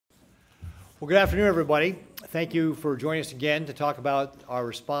Well, good afternoon, everybody. Thank you for joining us again to talk about our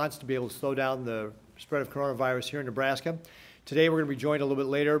response to be able to slow down the spread of coronavirus here in Nebraska. Today, we're going to be joined a little bit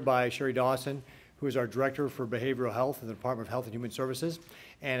later by Sherry Dawson, who is our Director for Behavioral Health in the Department of Health and Human Services,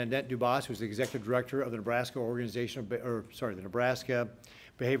 and Annette Dubas, who's the Executive Director of the Nebraska the Nebraska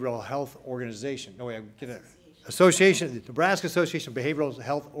Behavioral Health Organization. No, wait, I'm getting it. Association, the Nebraska Association of Behavioral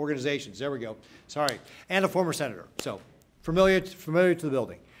Health Organizations. There we go. Sorry, and a former senator. So familiar to the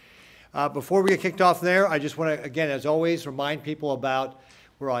building. Before we get kicked off there, I just want to, again, as always, remind people about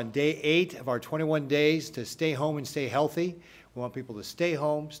we're on day 8 of our 21 days to stay home and stay healthy. We want people to stay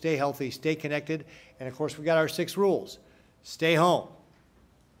home, stay healthy, stay connected. And of course, we got our 6 rules. Stay home.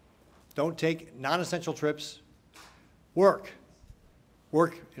 Don't take non-essential trips. Work.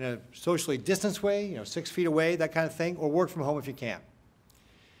 Work in a socially distanced way, 6 feet away, that kind of thing, or work from home if you can.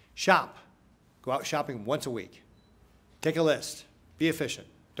 Shop. Go out shopping once a week. Take a list. Be efficient.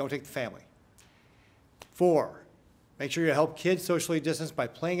 Don't take the family. 4, make sure you help kids socially distance by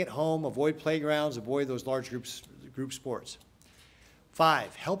playing at home, avoid playgrounds, avoid those large group sports.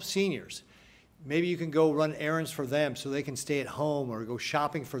 5, help seniors. Maybe you can go run errands for them so they can stay at home, or go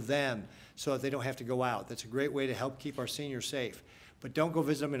shopping for them so that they don't have to go out. That's a great way to help keep our seniors safe. But don't go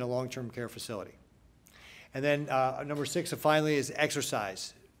visit them in a long-term care facility. And then number 6, and finally, is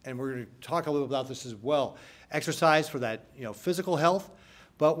exercise. And we're going to talk a little about this as well. Exercise for that physical health.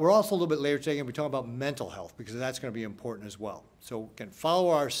 But we're also a little bit later today going to be talking about mental health, because that's going to be important as well. So again, follow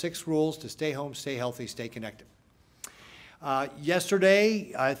our 6 rules to stay home, stay healthy, stay connected.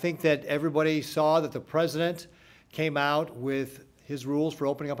 Yesterday, I think that everybody saw that the president came out with his rules for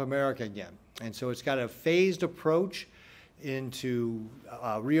opening up America again. And so it's got a phased approach into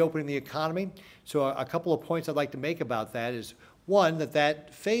reopening the economy. So a couple of points I'd like to make about that is, one,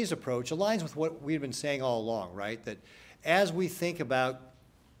 that phased approach aligns with what we've been saying all along, right? That as we think about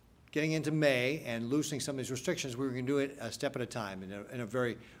getting into May and loosening some of these restrictions, we were going to do it a step at a time in a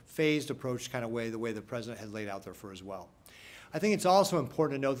very phased approach kind of way, the way the president had laid out there for as well. I think it's also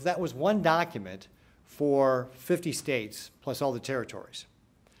important to note that was one document for 50 states plus all the territories.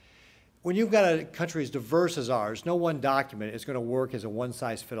 When you've got a country as diverse as ours, no one document is going to work as a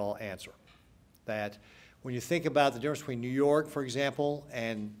one-size-fits-all answer. That when you think about the difference between New York, for example,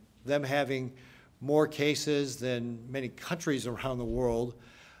 and them having more cases than many countries around the world,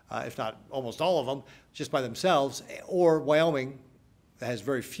 if not almost all of them, just by themselves, or Wyoming that has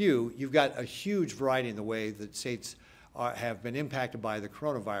very few, you've got a huge variety in the way that states have been impacted by the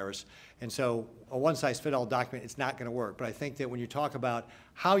coronavirus. And so a one-size-fits-all document, it's not going to work. But I think that when you talk about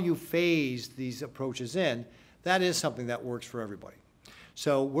how you phase these approaches in, that is something that works for everybody.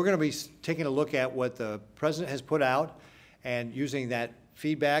 So we're going to be taking a look at what the president has put out and using that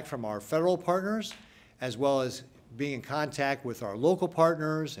feedback from our federal partners, as well as being in contact with our local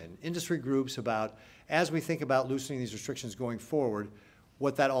partners and industry groups about, as we think about loosening these restrictions going forward,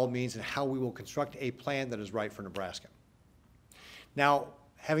 what that all means and how we will construct a plan that is right for Nebraska. Now,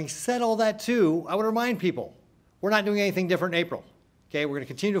 having said all that too, I would remind people, we're not doing anything different in April. Okay, we're going to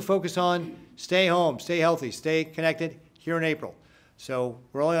continue to focus on stay home, stay healthy, stay connected here in April. So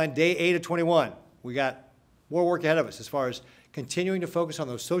we're only on day 8 of 21. We got more work ahead of us as far as continuing to focus on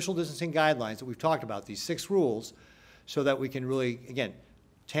those social distancing guidelines that we've talked about, these 6 rules, so that we can really, again,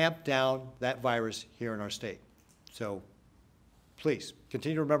 tamp down that virus here in our state. So please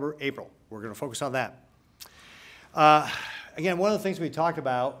continue to remember April. We're going to focus on that. Again, one of the things we talked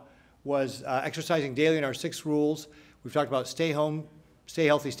about was exercising daily in our 6 rules. We've talked about stay home, stay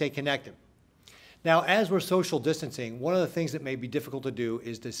healthy, stay connected. Now, as we're social distancing, one of the things that may be difficult to do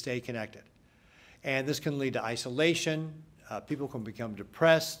is to stay connected. And this can lead to isolation. People can become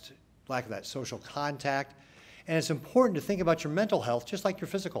depressed, lack of that social contact. And it's important to think about your mental health just like your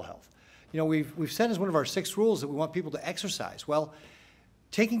physical health. We've said as one of our 6 rules that we want people to exercise. Well,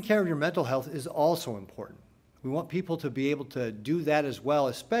 taking care of your mental health is also important. We want people to be able to do that as well,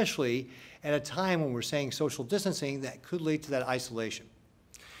 especially at a time when we're saying social distancing that could lead to that isolation.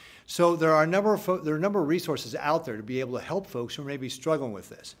 So there are a number of resources out there to be able to help folks who may be struggling with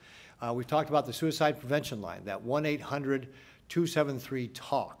this. We've talked about the suicide prevention line, that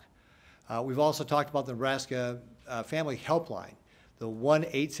 1-800-273-TALK. We've also talked about the Nebraska Family Helpline, the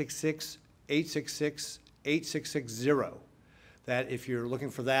 1-866-866-8660, that if you're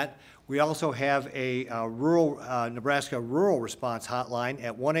looking for that. We also have a Nebraska Rural Response Hotline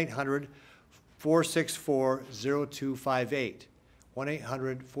at 1-800-464-0258.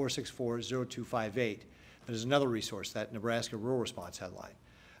 1-800-464-0258. There's another resource, that Nebraska Rural Response Hotline.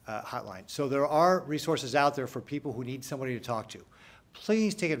 So there are resources out there for people who need somebody to talk to.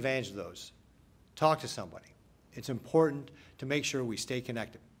 Please take advantage of those. Talk to somebody. It's important to make sure we stay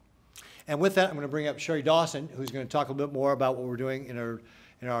connected. And with that, I'm going to bring up Sherry Dawson, who's going to talk a little bit more about what we're doing in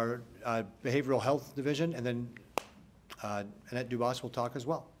our behavioral health division, and then Annette Dubas will talk as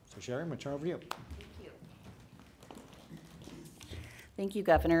well. So Sherry, I'm going to turn over to you. Thank you,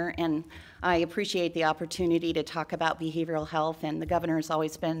 Governor, and I appreciate the opportunity to talk about behavioral health, and the Governor has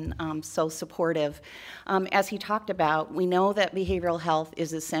always been so supportive. As he talked about, we know that behavioral health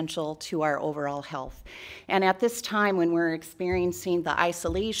is essential to our overall health. And at this time when we're experiencing the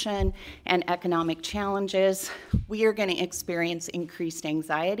isolation and economic challenges, we are going to experience increased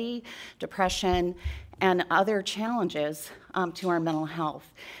anxiety, depression, and other challenges to our mental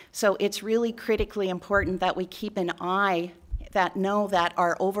health. So it's really critically important that we keep an eye that know that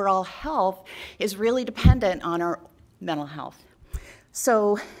our overall health is really dependent on our mental health.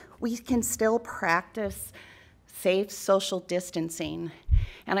 So we can still practice safe social distancing.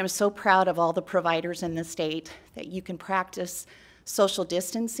 And I'm so proud of all the providers in the state that you can practice social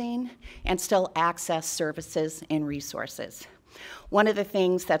distancing and still access services and resources. One of the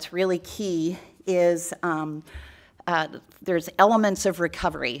things that's really key is there's elements of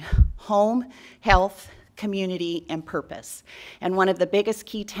recovery: home, health, community, and purpose. And one of the biggest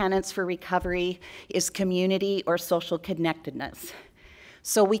key tenets for recovery is community or social connectedness.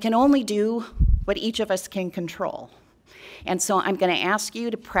 So we can only do what each of us can control. And so I'm going to ask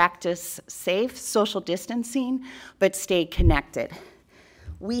you to practice safe social distancing, but stay connected.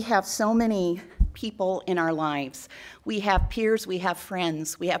 We have so many people in our lives. We have peers, we have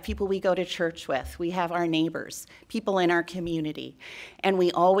friends, we have people we go to church with, we have our neighbors, people in our community, and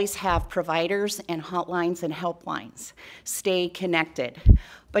we always have providers and hotlines and helplines. Stay connected,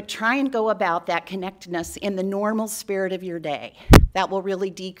 but try and go about that connectedness in the normal spirit of your day. That will really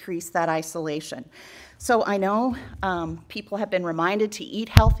decrease that isolation. So I know people have been reminded to eat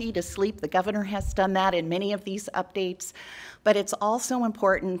healthy, to sleep. The governor has done that in many of these updates, but it's also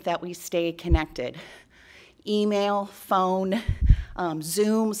important that we stay connected. Email, phone,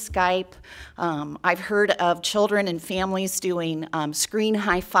 Zoom, Skype. I've heard of children and families doing screen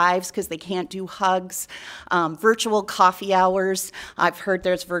high fives because they can't do hugs, virtual coffee hours. I've heard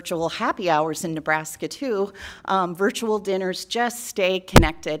there's virtual happy hours in Nebraska too. Virtual dinners. Just stay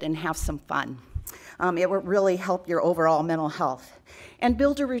connected and have some fun. It will really help your overall mental health. And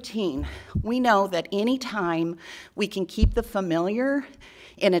build a routine. We know that any time we can keep the familiar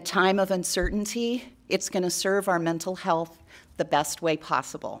in a time of uncertainty, it's going to serve our mental health the best way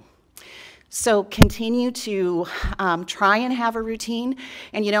possible. So continue to try and have a routine.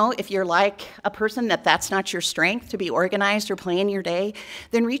 And you know, if you're like a person that's not your strength to be organized or plan your day,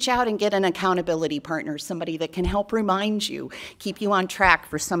 then reach out and get an accountability partner, somebody that can help remind you, keep you on track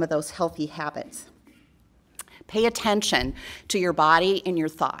for some of those healthy habits. Pay attention to your body and your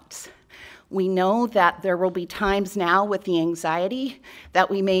thoughts. We know that there will be times now with the anxiety that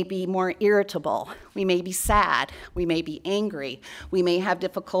we may be more irritable, we may be sad, we may be angry, we may have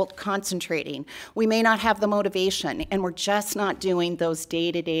difficult concentrating, we may not have the motivation, and we're just not doing those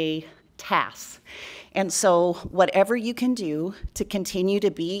day-to-day tasks. And so whatever you can do to continue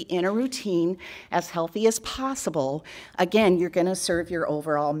to be in a routine as healthy as possible, again, you're going to serve your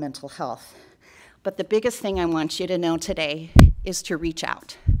overall mental health. But the biggest thing I want you to know today is to reach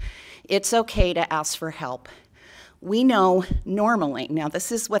out. It's okay to ask for help. We know normally, now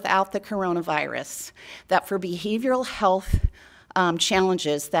this is without the coronavirus, that for behavioral health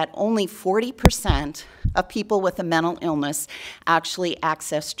challenges that only 40% of people with a mental illness actually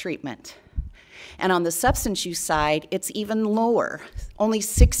access treatment. And on the substance use side, it's even lower. Only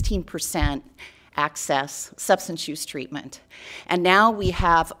 16% access substance use treatment. And now we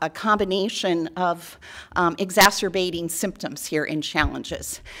have a combination of exacerbating symptoms here and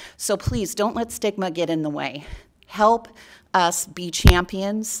challenges. So please don't let stigma get in the way. Help us be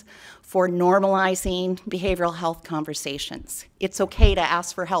champions for normalizing behavioral health conversations. It's okay to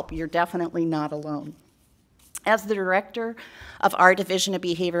ask for help. You're definitely not alone. As the director of our Division of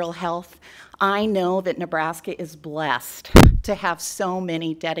Behavioral Health, I know that Nebraska is blessed to have so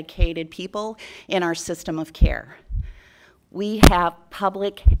many dedicated people in our system of care. We have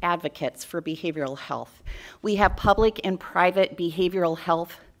public advocates for behavioral health. We have public and private behavioral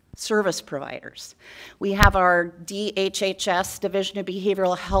health service providers. We have our DHHS, Division of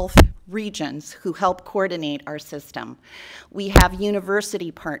Behavioral Health regions, who help coordinate our system. We have university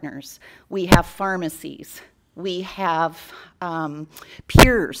partners. We have pharmacies. We have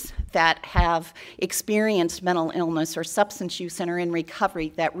peers that have experienced mental illness or substance use and are in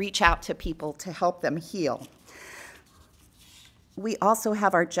recovery that reach out to people to help them heal. We also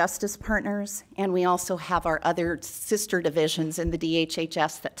have our justice partners, and we also have our other sister divisions in the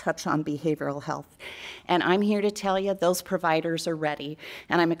DHHS that touch on behavioral health. And I'm here to tell you those providers are ready.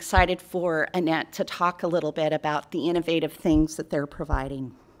 And I'm excited for Annette to talk a little bit about the innovative things that they're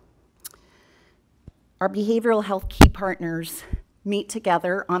providing. Our behavioral health key partners meet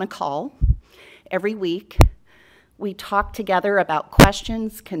together on a call every week. We talk together about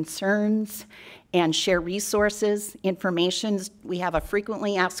questions, concerns, and share resources, information. We have a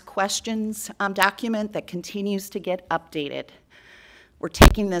frequently asked questions document that continues to get updated. We're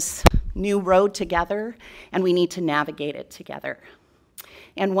taking this new road together, and we need to navigate it together.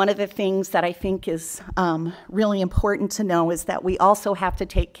 And one of the things that I think is really important to know is that we also have to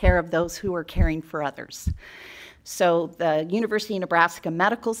take care of those who are caring for others. So the University of Nebraska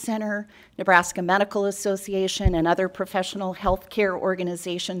Medical Center, Nebraska Medical Association, and other professional healthcare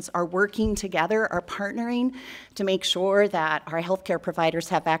organizations are working together, are partnering to make sure that our healthcare providers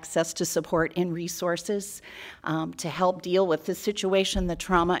have access to support and resources to help deal with the situation, the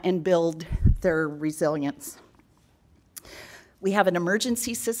trauma, and build their resilience. We have an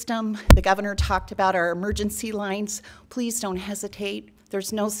emergency system. The governor talked about our emergency lines. Please don't hesitate.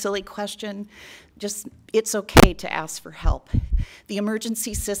 There's no silly question. Just, it's okay to ask for help. The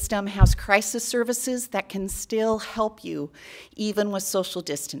emergency system has crisis services that can still help you, even with social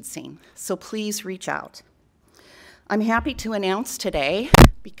distancing. So please reach out. I'm happy to announce today,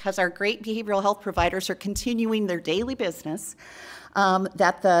 because our great behavioral health providers are continuing their daily business,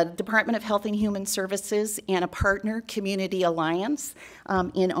 that the Department of Health and Human Services and a partner, Community Alliance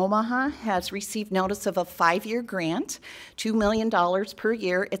in Omaha, has received notice of a 5-year grant, $2 million per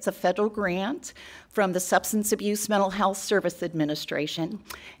year. It's a federal grant from the Substance Abuse Mental Health Service Administration,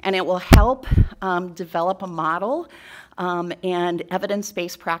 and it will help develop a model and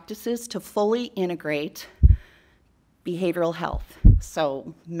evidence-based practices to fully integrate behavioral health.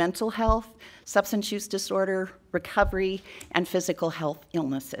 So mental health, substance use disorder, recovery, and physical health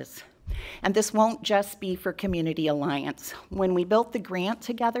illnesses. And this won't just be for Community Alliance. When we built the grant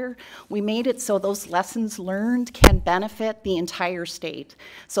together, we made it so those lessons learned can benefit the entire state.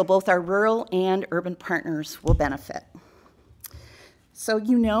 So both our rural and urban partners will benefit. So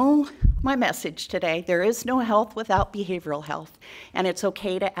you know my message today. There is no health without behavioral health, and it's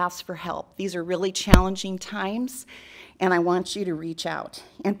okay to ask for help. These are really challenging times, and I want you to reach out.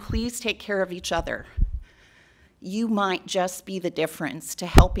 And please take care of each other. You might just be the difference to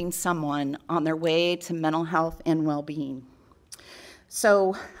helping someone on their way to mental health and well-being.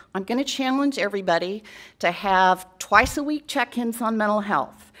 So I'm going to challenge everybody to have twice-a-week check-ins on mental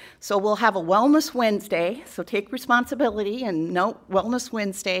health. So we'll have a Wellness Wednesday, so take responsibility and note Wellness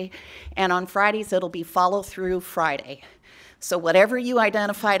Wednesday, and on Fridays it'll be Follow-Through Friday. So whatever you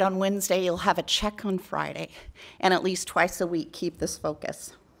identified on Wednesday, you'll have a check on Friday, and at least twice a week keep this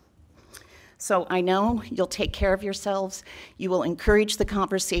focus. So I know you'll take care of yourselves. You will encourage the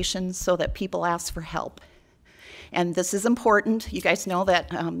conversation so that people ask for help. And this is important. You guys know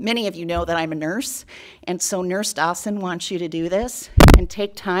that, many of you know that I'm a nurse, and so Nurse Dawson wants you to do this and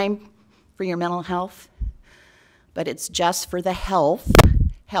take time for your mental health, but it's just for the health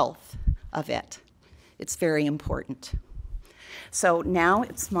of it. It's very important. So now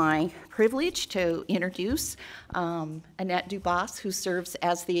it's my privilege to introduce Annette Dubas, who serves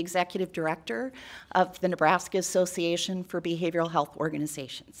as the Executive Director of the Nebraska Association for Behavioral Health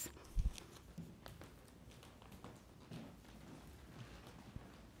Organizations.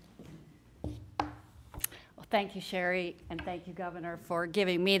 Thank you, Sherry, and thank you, Governor, for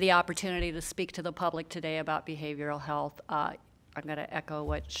giving me the opportunity to speak to the public today about behavioral health. I'm going to echo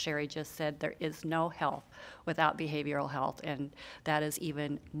what Sherry just said. There is no health without behavioral health, and that is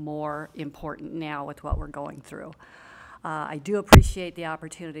even more important now with what we're going through. I do appreciate the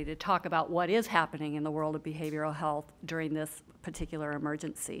opportunity to talk about what is happening in the world of behavioral health during this particular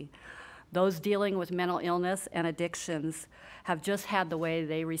emergency. Those dealing with mental illness and addictions have just had the way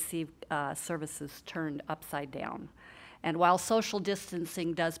they receive services turned upside down. And while social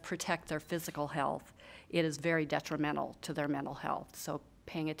distancing does protect their physical health, it is very detrimental to their mental health. So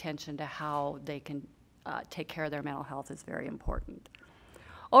paying attention to how they can take care of their mental health is very important.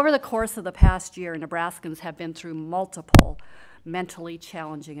 Over the course of the past year, Nebraskans have been through multiple mentally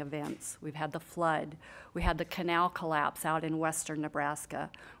challenging events. We've had the flood, we had the canal collapse out in western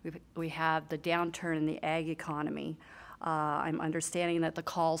Nebraska, we have the downturn in the ag economy. I'm understanding that the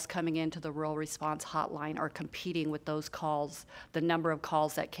calls coming into the rural response hotline are competing with those calls, the number of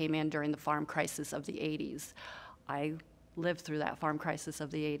calls that came in during the farm crisis of the 80s. I lived through that farm crisis of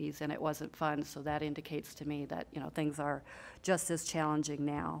the 80s, and it wasn't fun, so that indicates to me that things are just as challenging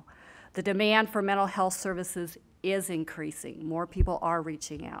now. The demand for mental health services is increasing. More people are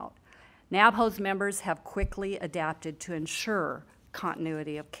reaching out. NABHO's members have quickly adapted to ensure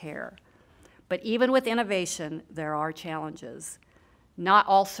continuity of care. But even with innovation, there are challenges. Not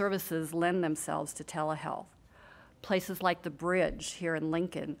all services lend themselves to telehealth. Places like the Bridge here in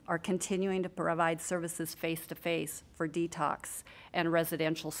Lincoln are continuing to provide services face-to-face for detox and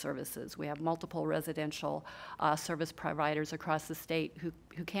residential services. We have multiple residential service providers across the state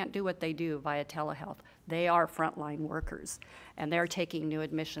who can't do what they do via telehealth. They are frontline workers, and they're taking new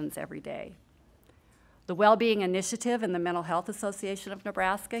admissions every day. The Wellbeing Initiative and the Mental Health Association of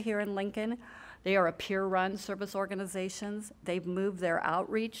Nebraska here in Lincoln, they are a peer-run service organizations. They've moved their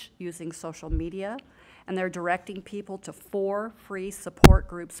outreach using social media, and they're directing people to 4 free support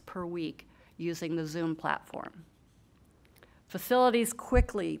groups per week using the Zoom platform. Facilities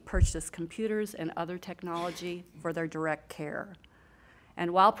quickly purchase computers and other technology for their direct care.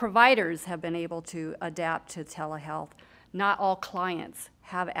 And while providers have been able to adapt to telehealth, not all clients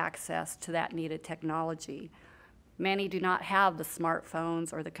have access to that needed technology. Many do not have the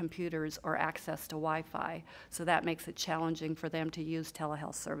smartphones or the computers or access to Wi-Fi, so that makes it challenging for them to use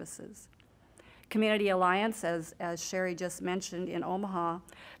telehealth services. Community Alliance, as Sherry just mentioned in Omaha,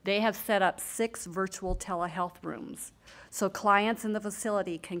 they have set up 6 virtual telehealth rooms, so clients in the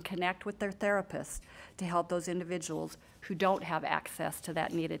facility can connect with their therapists to help those individuals who don't have access to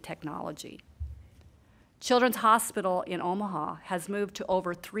that needed technology. Children's Hospital in Omaha has moved to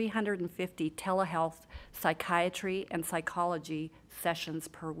over 350 telehealth psychiatry and psychology sessions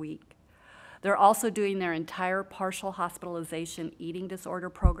per week. They're also doing their entire partial hospitalization eating disorder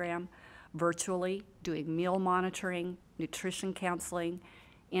program virtually, doing meal monitoring, nutrition counseling,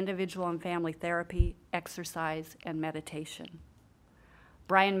 individual and family therapy, exercise, and meditation.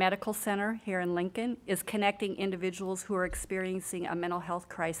 Bryan Medical Center here in Lincoln is connecting individuals who are experiencing a mental health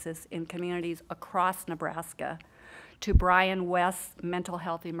crisis in communities across Nebraska to Bryan West's Mental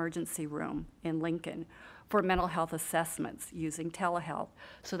Health Emergency Room in Lincoln for mental health assessments using telehealth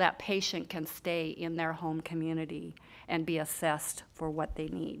so that patient can stay in their home community and be assessed for what they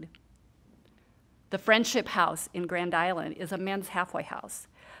need. The Friendship House in Grand Island is a men's halfway house.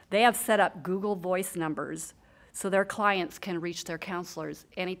 They have set up Google Voice numbers so their clients can reach their counselors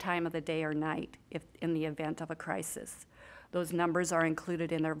any time of the day or night if in the event of a crisis. Those numbers are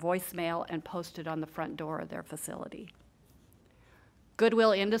included in their voicemail and posted on the front door of their facility.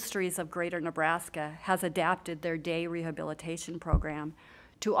 Goodwill Industries of Greater Nebraska has adapted their day rehabilitation program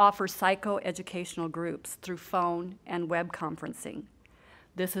to offer psychoeducational groups through phone and web conferencing.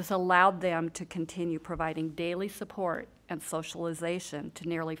 This has allowed them to continue providing daily support and socialization to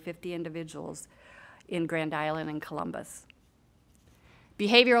nearly 50 individuals in Grand Island and Columbus.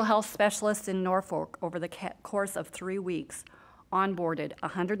 Behavioral health specialists in Norfolk over the course of 3 weeks onboarded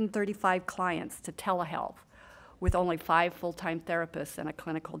 135 clients to telehealth with only 5 full-time therapists and a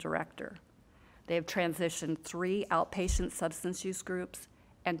clinical director. They have transitioned 3 outpatient substance use groups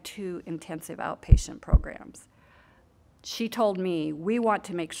and 2 intensive outpatient programs. She told me, we want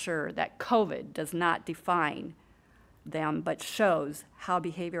to make sure that COVID does not define them, but shows how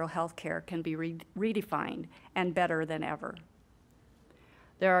behavioral health care can be redefined and better than ever.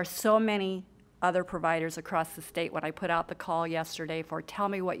 There are so many other providers across the state. When I put out the call yesterday for tell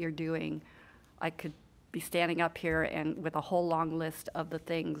me what you're doing, I could be standing up here and with a whole long list of the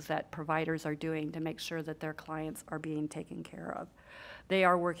things that providers are doing to make sure that their clients are being taken care of. They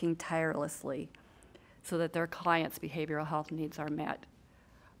are working tirelessly so that their clients' behavioral health needs are met.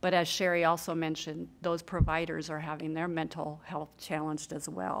 But as Sherry also mentioned, those providers are having their mental health challenged as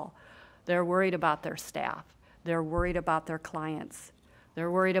well. They're worried about their staff. They're worried about their clients. They're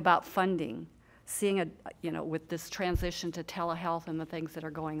worried about funding. Seeing with this transition to telehealth and the things that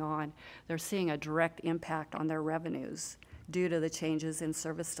are going on, they're seeing a direct impact on their revenues due to the changes in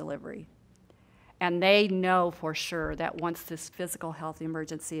service delivery. And they know for sure that once this physical health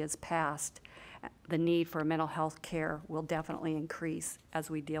emergency is passed, the need for mental health care will definitely increase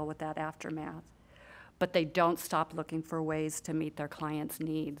as we deal with that aftermath. But they don't stop looking for ways to meet their clients'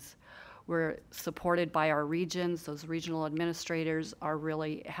 needs. We're supported by our regions. Those regional administrators are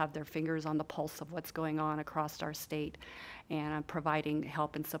really have their fingers on the pulse of what's going on across our state, and I'm providing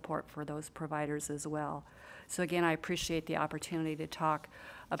help and support for those providers as well. So again, I appreciate the opportunity to talk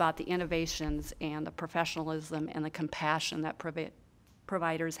about the innovations and the professionalism and the compassion that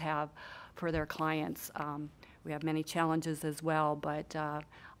providers have for their clients. We have many challenges as well, but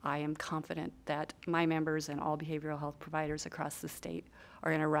I am confident that my members and all behavioral health providers across the state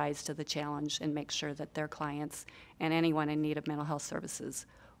are going to rise to the challenge and make sure that their clients and anyone in need of mental health services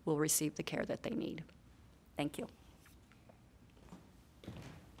will receive the care that they need. Thank you.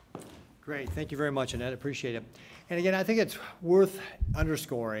 Great, thank you very much, Annette, appreciate it. And again, I think it's worth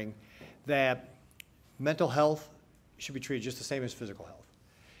underscoring that mental health should be treated just the same as physical health.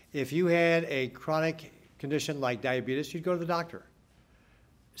 If you had a chronic condition like diabetes, you'd go to the doctor.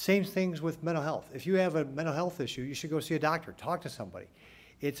 Same things with mental health. If you have a mental health issue, you should go see a doctor, talk to somebody.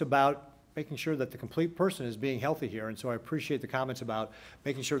 It's about making sure that the complete person is being healthy here, and so I appreciate the comments about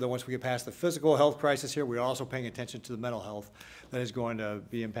making sure that once we get past the physical health crisis here, we're also paying attention to the mental health that is going to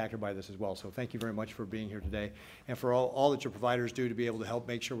be impacted by this as well. So thank you very much for being here today, and for all that your providers do to be able to help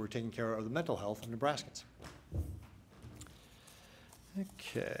make sure we're taking care of the mental health of Nebraskans.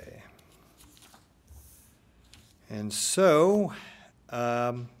 Okay. And so,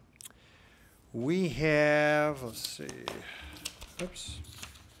 we have, let's see, oops.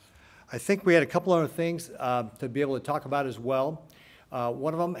 I think we had a couple other things to be able to talk about as well.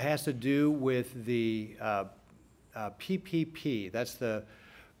 One of them has to do with the PPP. That's the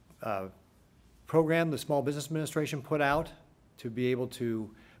program the Small Business Administration put out to be able to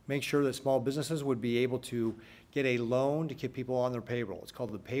make sure that small businesses would be able to get a loan to keep people on their payroll. It's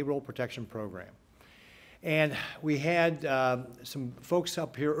called the Payroll Protection Program. And we had some folks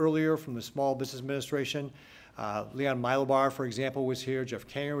up here earlier from the Small Business Administration. Leon Mylobar, for example, was here. Jeff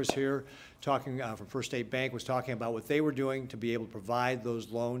Kanger was here talking from First State Bank, was talking about what they were doing to be able to provide those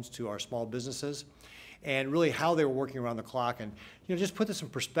loans to our small businesses and really how they were working around the clock. And just put this in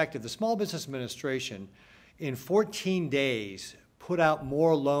perspective, the Small Business Administration in 14 days put out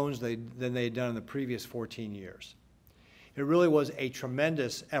more loans than they had done in the previous 14 years. It really was a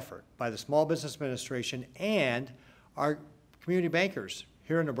tremendous effort by the Small Business Administration and our community bankers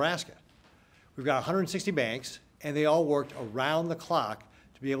here in Nebraska. We've got 160 banks, and they all worked around the clock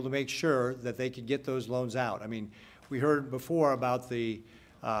to be able to make sure that they could get those loans out. I mean, we heard before about the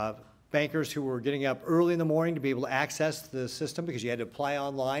bankers who were getting up early in the morning to be able to access the system because you had to apply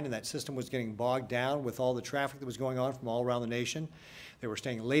online, and that system was getting bogged down with all the traffic that was going on from all around the nation. They were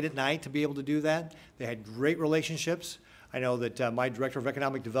staying late at night to be able to do that. They had great relationships. I know that my Director of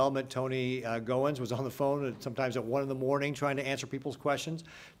Economic Development, Tony Goins, was on the phone sometimes at 1 in the morning trying to answer people's questions.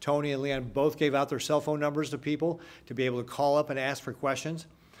 Tony and Leon both gave out their cell phone numbers to people to be able to call up and ask for questions.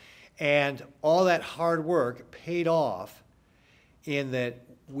 And all that hard work paid off in that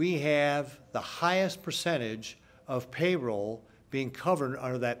we have the highest percentage of payroll being covered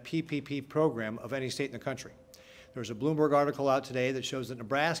under that PPP program of any state in the country. There's a Bloomberg article out today that shows that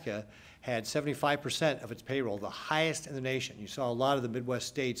Nebraska had 75% of its payroll, the highest in the nation. You saw a lot of the Midwest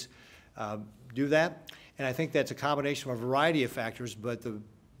states do that, and I think that's a combination of a variety of factors, but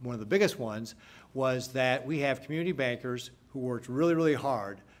one of the biggest ones was that we have community bankers who worked really, really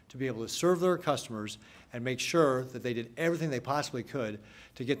hard to be able to serve their customers and make sure that they did everything they possibly could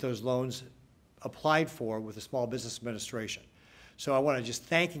to get those loans applied for with the Small Business Administration. So I want to just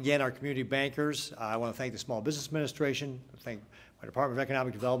thank again our community bankers. I want to thank the Small Business Administration, thank my Department of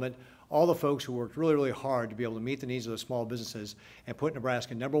Economic Development, all the folks who worked really, really hard to be able to meet the needs of those small businesses and put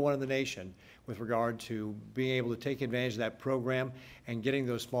Nebraska #1 in the nation with regard to being able to take advantage of that program and getting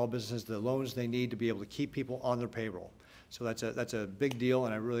those small businesses the loans they need to be able to keep people on their payroll. So that's a big deal,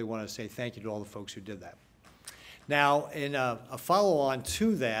 and I really want to say thank you to all the folks who did that. Now, in a follow-on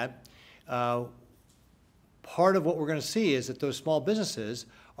to that, part of what we're going to see is that those small businesses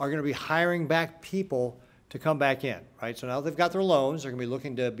are going to be hiring back people to come back in, right? So now they've got their loans, they're going to be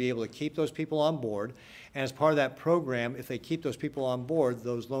looking to be able to keep those people on board. And as part of that program, if they keep those people on board,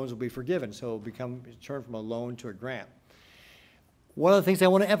 those loans will be forgiven. So it'll turn from a loan to a grant. One of the things I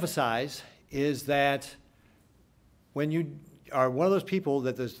want to emphasize is that when you are one of those people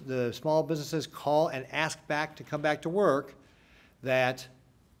that the small businesses call and ask back to come back to work, that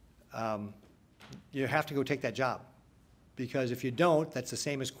you have to go take that job. Because if you don't, that's the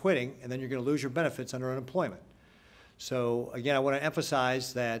same as quitting, and then you're going to lose your benefits under unemployment. So again, I want to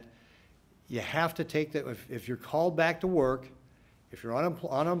emphasize that you have to take that. If you're called back to work, if you're on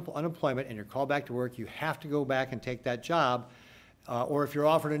unemployment and you're called back to work, you have to go back and take that job. Or if you're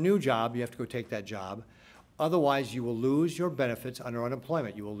offered a new job, you have to go take that job. Otherwise, you will lose your benefits under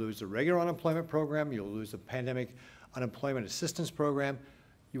unemployment. You will lose the regular unemployment program. You will lose the pandemic unemployment assistance program.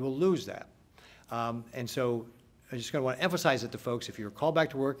 You will lose that. And so I just want to emphasize it to folks. If you're called back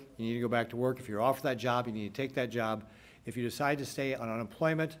to work, you need to go back to work. If you're offered that job, you need to take that job. If you decide to stay on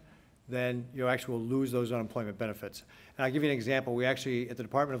unemployment, then you actually will lose those unemployment benefits. And I'll give you an example. We actually, at the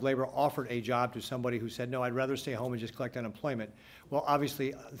Department of Labor, offered a job to somebody who said, no, I'd rather stay home and just collect unemployment. Well,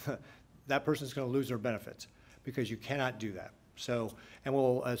 obviously, that person's going to lose their benefits because you cannot do that. So, and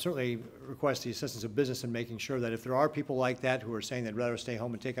we'll certainly request the assistance of business in making sure that if there are people like that who are saying they'd rather stay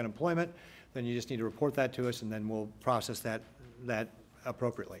home and take unemployment, then you just need to report that to us, and then we'll process that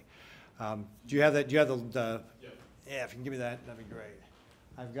appropriately. Do you have that? Do you have the yeah, if you can give me that, that'd be great.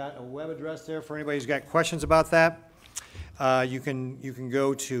 I've got a web address there for anybody who's got questions about that. You can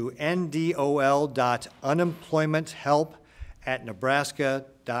go to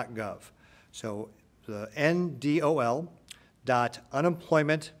ndol.unemploymenthelp@nebraska.gov. So the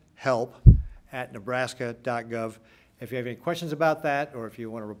ndol.unemploymenthelp@nebraska.gov. If you have any questions about that, or if you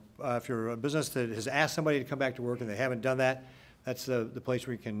want to, if you're a business that has asked somebody to come back to work and they haven't done that, that's the place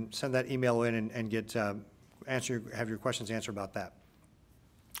where you can send that email in and get have your questions answered about that.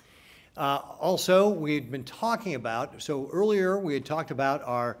 Also, we've been talking about, so earlier we had talked about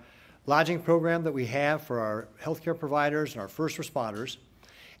our lodging program that we have for our healthcare providers and our first responders.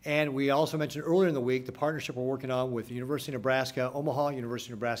 And we also mentioned earlier in the week the partnership we're working on with the University of Nebraska Omaha,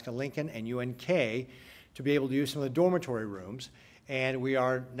 University of Nebraska Lincoln, and UNK to be able to use some of the dormitory rooms. And we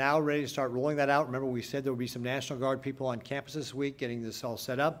are now ready to start rolling that out. Remember, we said there would be some National Guard people on campus this week getting this all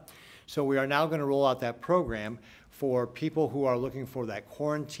set up. So we are now going to roll out that program for people who are looking for that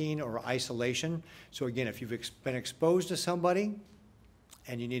quarantine or isolation. So again, if you've been exposed to somebody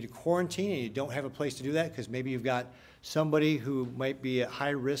and you need to quarantine and you don't have a place to do that because maybe you've got somebody who might be at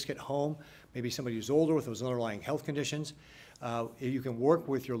high risk at home, maybe somebody who's older with those underlying health conditions, you can work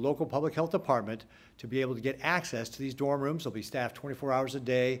with your local public health department to be able to get access to these dorm rooms. They'll be staffed 24 hours a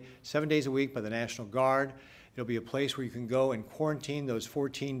day, 7 days a week by the National Guard. It'll be a place where you can go and quarantine those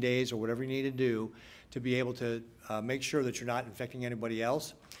 14 days or whatever you need to do to be able to make sure that you're not infecting anybody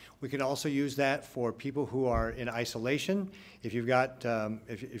else. We can also use that for people who are in isolation. If you've got,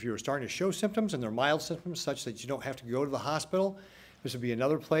 if you're starting to show symptoms and they're mild symptoms such that you don't have to go to the hospital, this would be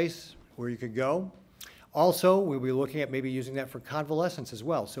another place where you could go. Also, we'll be looking at maybe using that for convalescence as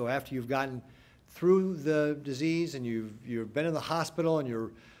well. So after you've gotten through the disease and you've been in the hospital and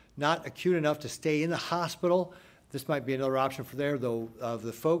you're not acute enough to stay in the hospital, this might be another option for there, though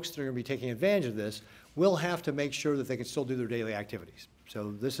the folks that are going to be taking advantage of this will have to make sure that they can still do their daily activities.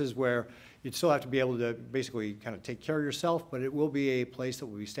 So this is where you'd still have to be able to basically kind of take care of yourself, but it will be a place that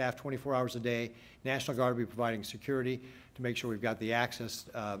will be staffed 24 hours a day. National Guard will be providing security to make sure we've got the access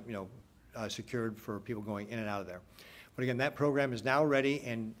secured for people going in and out of there. But again, that program is now ready,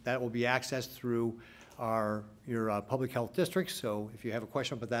 and that will be accessed through your public health districts. So if you have a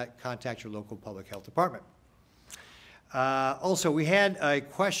question about that, contact your local public health department. Also, we had a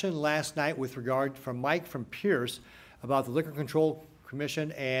question last night with regard from Mike from Pierce about the Liquor Control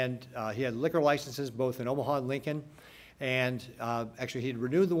Commission, and he had liquor licenses both in Omaha and Lincoln. And actually, he had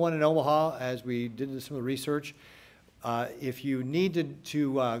renewed the one in Omaha as we did some of the research. If you need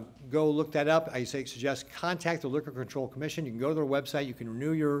to go look that up, I suggest contact the Liquor Control Commission. You can go to their website. You can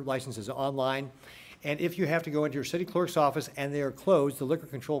renew your licenses online. And if you have to go into your city clerk's office and they are closed, the Liquor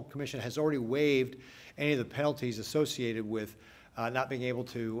Control Commission has already waived any of the penalties associated with not being able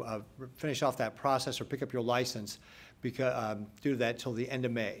to finish off that process or pick up your license because, due to that till the end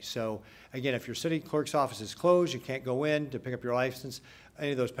of May. So again, if your city clerk's office is closed, you can't go in to pick up your license,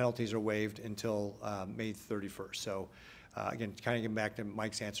 any of those penalties are waived until May 31st. So again, kind of getting back to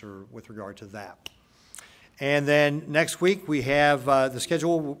Mike's answer with regard to that. And then next week we have the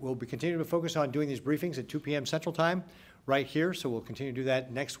schedule. We'll be continuing to focus on doing these briefings at 2 p.m. Central Time right here. So we'll continue to do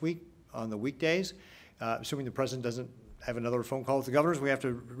that next week on the weekdays. Assuming the president doesn't have another phone call with the governors, we have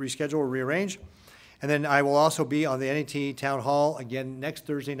to reschedule or rearrange. And then I will also be on the NET Town Hall again next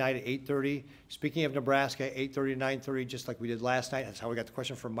Thursday night at 8:30. Speaking of Nebraska, 8:30 to 9:30, just like we did last night. That's how we got the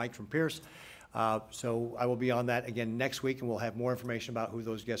question from Mike from Pierce. So I will be on that again next week, and we'll have more information about who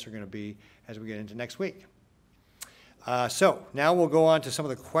those guests are going to be as we get into next week. So now we'll go on to some of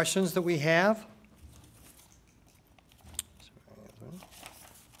the questions that we have.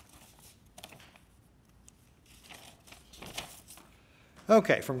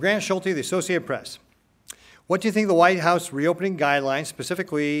 Okay, from Grant Schulte, the Associated Press. What do you think of the White House reopening guidelines,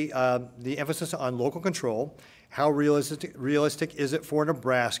 specifically the emphasis on local control? How realistic is it for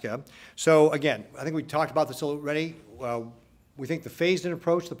Nebraska? So again, I think we talked about this already. We think the phased-in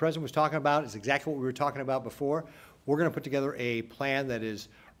approach the president was talking about is exactly what we were talking about before. We're going to put together a plan that is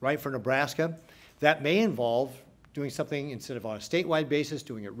right for Nebraska. That may involve doing something instead of on a statewide basis,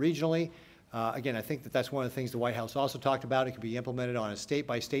 doing it regionally. Again, I think that that's one of the things the White House also talked about. It could be implemented on a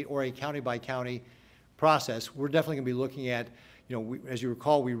state-by-state or a county-by-county process. We're definitely going to be looking at, as you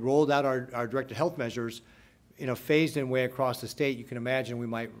recall, we rolled out our directed health measures in a phased-in way across the state. You can imagine we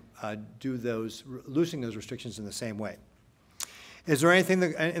might do those, loosening those restrictions in the same way. Is there anything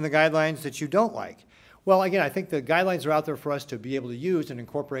in the guidelines that you don't like? Well, again, I think the guidelines are out there for us to be able to use and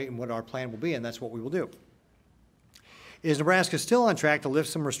incorporate in what our plan will be, and that's what we will do. Is Nebraska still on track to lift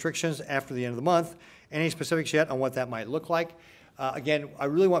some restrictions after the end of the month? Any specifics yet on what that might look like? Again, I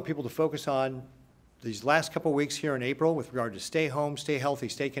really want people to focus on these last couple of weeks here in April with regard to stay home, stay healthy,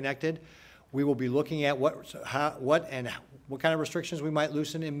 stay connected. We will be looking at what kind of restrictions we might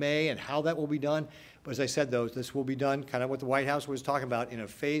loosen in May and how that will be done. But as I said, though, this will be done kind of what the White House was talking about in a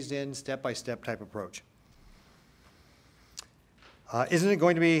phased-in, step-by-step type approach. Isn't it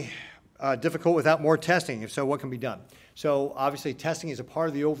going to be difficult without more testing? If so, what can be done? So obviously, testing is a part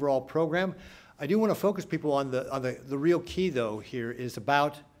of the overall program. I do want to focus people on the real key, though, here is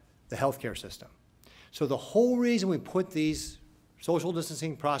about the healthcare system. So the whole reason we put these social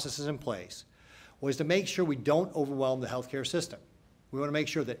distancing processes in place was to make sure we don't overwhelm the healthcare system. We want to make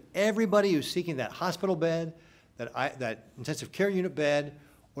sure that everybody who's seeking that hospital bed, that intensive care unit bed,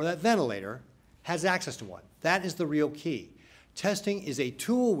 or that ventilator has access to one. That is the real key. Testing is a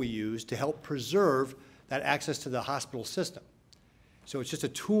tool we use to help preserve that access to the hospital system. So it's just a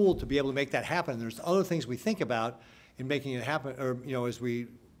tool to be able to make that happen. There's other things we think about in making it happen, or as we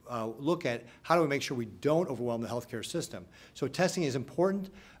look at how do we make sure we don't overwhelm the healthcare system. So testing is important.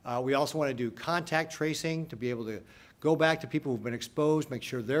 We also want to do contact tracing to be able to go back to people who've been exposed, make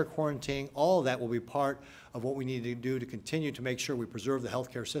sure they're quarantining. All of that will be part of what we need to do to continue to make sure we preserve the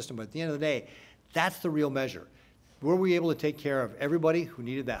healthcare system. But at the end of the day, that's the real measure. Were we able to take care of everybody who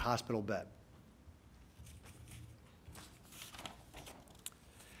needed that hospital bed?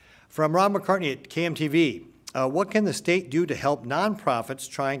 From Rob McCartney at KMTV, what can the state do to help nonprofits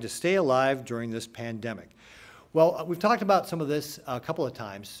trying to stay alive during this pandemic? Well, we've talked about some of this a couple of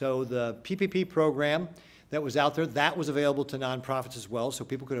times. So the PPP program that was out there, that was available to nonprofits as well, so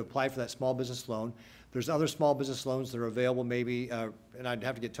people could apply for that small business loan. There's other small business loans that are available maybe, and I'd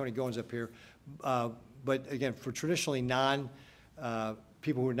have to get Tony Goins up here, but again, for traditionally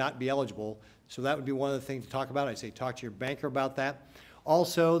people who would not be eligible, so that would be one of the things to talk about. I'd say talk to your banker about that.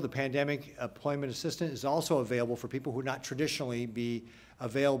 Also, the pandemic employment assistance is also available for people who would not traditionally be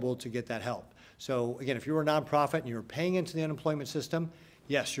available to get that help. So again, if you're a nonprofit and you're paying into the unemployment system,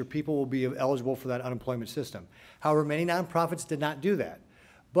 yes, your people will be eligible for that unemployment system. However, many nonprofits did not do that.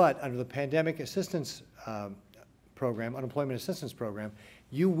 But under the pandemic assistance program, unemployment assistance program,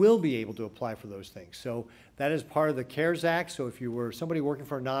 you will be able to apply for those things. So that is part of the CARES Act. So if you were somebody working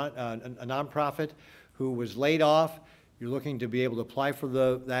for a nonprofit who was laid off, you're looking to be able to apply for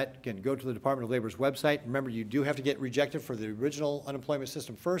that, again, go to the Department of Labor's website. Remember, you do have to get rejected for the original unemployment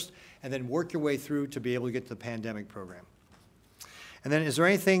system first, and then work your way through to be able to get to the pandemic program. And then is there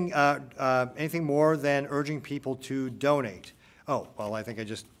anything more than urging people to donate? Oh, well, I think I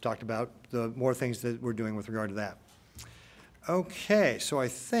just talked about the more things that we're doing with regard to that. Okay, so I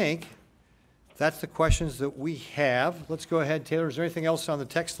think that's the questions that we have. Let's go ahead, Taylor. Is there anything else on the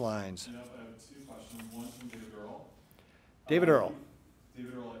text lines? Yep, I have two questions. One from David Earl. David Earl.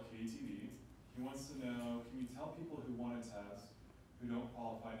 David Earl at KTV. He wants to know, can you tell people who want a test, who don't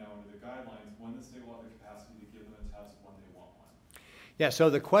qualify now under the guidelines, when the state will have the capacity to give them a test when they want one? Yeah,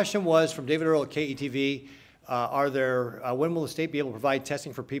 so the question was from David Earl at KETV, when will the state be able to provide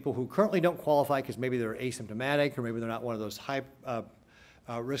testing for people who currently don't qualify because maybe they're asymptomatic, or maybe they're not one of those high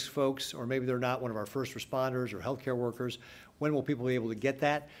risk folks, or maybe they're not one of our first responders or healthcare workers? When will people be able to get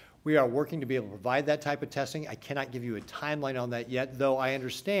that? We are working to be able to provide that type of testing. I cannot give you a timeline on that yet, though I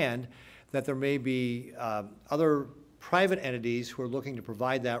understand that there may be other private entities who are looking to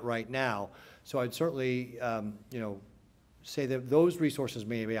provide that right now. So I'd certainly, say that those resources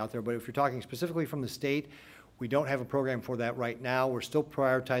may be out there, but if you're talking specifically from the state, we don't have a program for that right now. We're still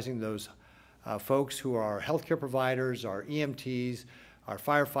prioritizing those folks who are our healthcare providers, our EMTs, our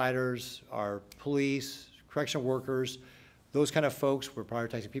firefighters, our police, correctional workers, those kind of folks. We're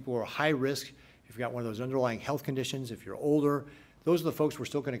prioritizing people who are high risk. If you've got one of those underlying health conditions, if you're older, those are the folks we're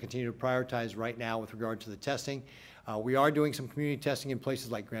still going to continue to prioritize right now with regard to the testing. We are doing some community testing in places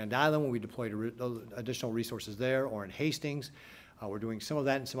like Grand Island when we deployed additional resources there, or in Hastings. We're doing some of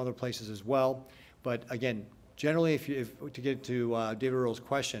that in some other places as well. But again, generally, to get to David Earl's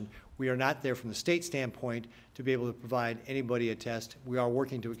question, we are not there from the state standpoint to be able to provide anybody a test. We are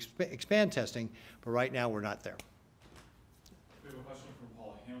working to expand testing, but right now we're not there. We have a question from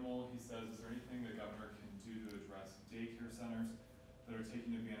Paul Hamill. He says, is there anything the governor can do to address daycare centers that are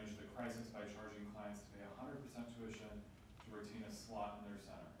taking advantage of the crisis by charging clients to pay 100% tuition to retain a slot in their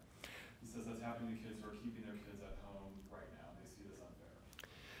center? He says that's happening to kids who are keeping their kids at home right now. They see this unfair.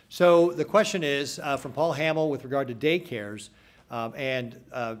 So the question is from Paul Hamill with regard to daycares and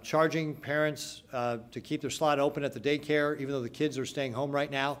charging parents to keep their slot open at the daycare even though the kids are staying home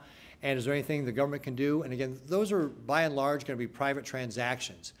right now. And is there anything the government can do? And again, those are by and large going to be private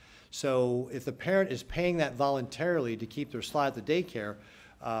transactions. So if the parent is paying that voluntarily to keep their slot at the daycare,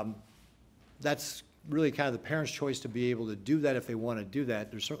 that's really kind of the parent's choice to be able to do that if they want to do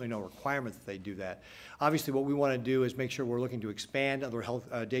that. There's certainly no requirement that they do that. Obviously, what we want to do is make sure we're looking to expand other health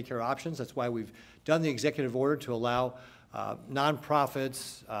daycare options. That's why we've done the executive order to allow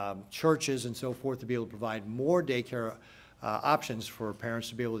nonprofits, churches, and so forth to be able to provide more daycare options for parents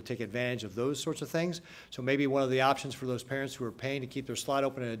to be able to take advantage of those sorts of things. So maybe one of the options for those parents who are paying to keep their slot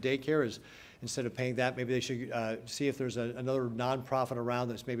open in a daycare is, instead of paying that, maybe they should see if there's another nonprofit around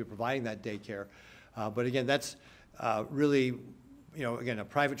that's maybe providing that daycare. But again, that's really, again, a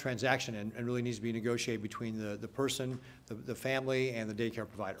private transaction and really needs to be negotiated between the person, the family, and the daycare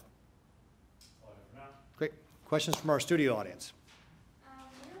provider. Great. Questions from our studio audience?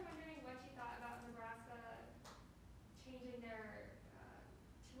 We were wondering what you thought about Nebraska changing their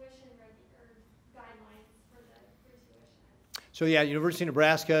tuition or guidelines for the free tuition. So yeah, University of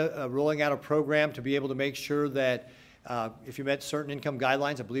Nebraska rolling out a program to be able to make sure that if you met certain income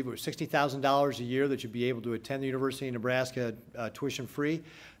guidelines, I believe it was $60,000 a year that you'd be able to attend the University of Nebraska tuition free.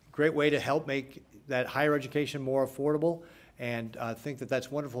 Great way to help make that higher education more affordable. And I think that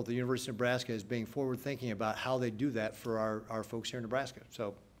that's wonderful that the University of Nebraska is being forward thinking about how they do that for our folks here in Nebraska.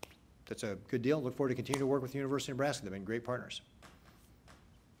 So that's a good deal. Look forward to continuing to work with the University of Nebraska. They've been great partners.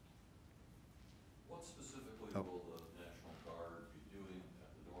 What specifically will the National Guard be doing at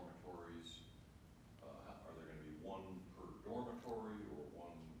the dormitories? Are there going to be one per dormitory or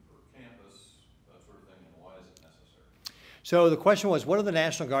one per campus, that sort of thing, and why is it necessary? So the question was, what are the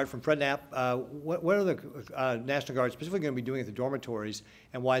National Guard from Fred Knapp, what are the National Guard specifically going to be doing at the dormitories,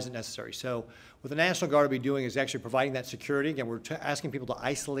 and why is it necessary? So what the National Guard will be doing is actually providing that security. Again, we're asking people to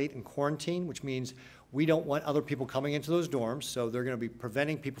isolate and quarantine, which means we don't want other people coming into those dorms, so they're going to be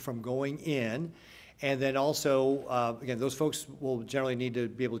preventing people from going in. And then also, again, those folks will generally need to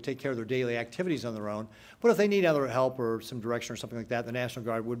be able to take care of their daily activities on their own. But if they need other help or some direction or something like that, the National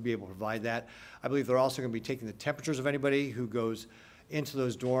Guard would be able to provide that. I believe they're also going to be taking the temperatures of anybody who goes into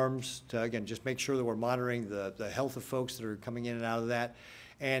those dorms to, again, just make sure that we're monitoring the health of folks that are coming in and out of that.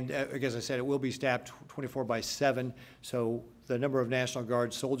 And as I said, it will be staffed 24/7. So the number of National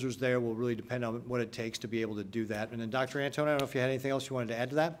Guard soldiers there will really depend on what it takes to be able to do that. And then Dr. Antone, I don't know if you had anything else you wanted to add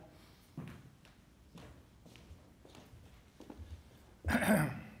to that?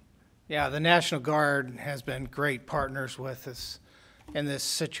 Yeah, the National Guard has been great partners with us in this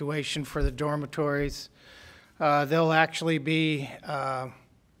situation for the dormitories. They'll actually be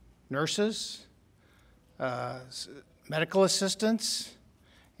nurses, medical assistants,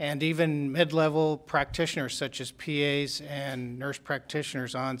 and even mid-level practitioners such as PAs and nurse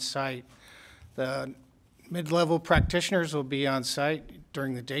practitioners on site. The mid-level practitioners will be on site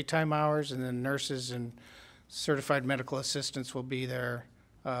during the daytime hours, and then nurses and certified medical assistants will be there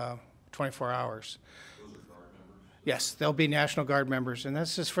 24 hours. Those are Guard members? Yes, they'll be National Guard members, and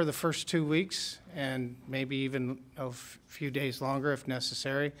this is for the first 2 weeks and maybe even a few days longer if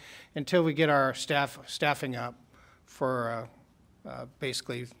necessary, until we get our staffing up for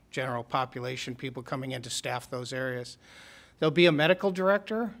basically general population, people coming in to staff those areas. There'll be a medical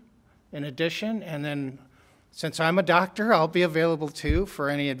director in addition, and then since I'm a doctor, I'll be available too for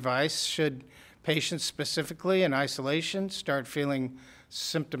any advice should patients specifically in isolation start feeling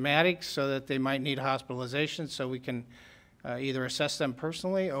symptomatic so that they might need hospitalization, so we can either assess them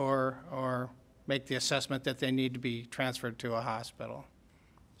personally or make the assessment that they need to be transferred to a hospital.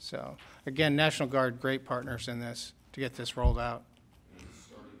 So again, National Guard, great partners in this to get this rolled out. And is it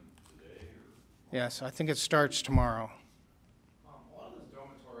starting today or? Yes, I think it starts tomorrow. A lot of those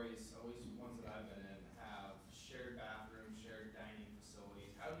dormitories, at least ones that I've been in, have shared bathrooms, shared dining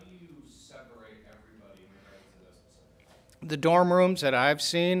facilities. How do you separate everybody in regards to this specific? The dorm rooms that I've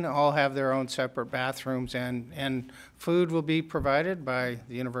seen all have their own separate bathrooms, and food will be provided by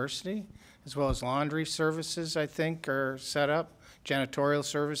the university, as well as laundry services, I think, are set up, janitorial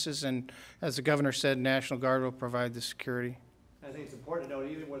services, and as the governor said, National Guard will provide the security. I think it's important to note,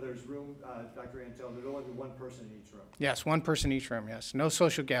 even where there's room, Dr. Antone, there'll only be one person in each room. Yes, one person each room, yes. No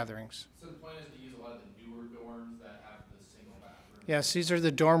social gatherings. So the plan is to use a lot of the newer dorms that have the single bathroom? Yes, these are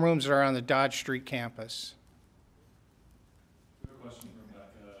the dorm rooms that are on the Dodge Street campus. We have a question from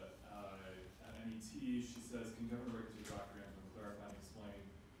Becca at NET. She says, can Governor Ricketts or Dr. Antone clarify and explain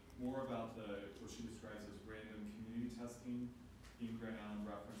more about what she describes as random community testing being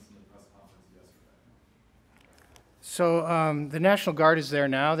referenced in the press conference yesterday? So the National Guard is there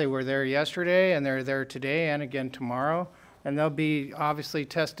now. They were there yesterday, and they're there today and again tomorrow. And they'll be obviously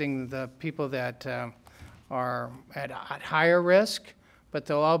testing the people that are at higher risk, but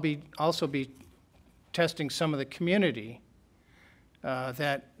they'll also be testing some of the community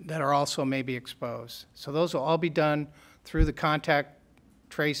that are also maybe exposed. So those will all be done through the contact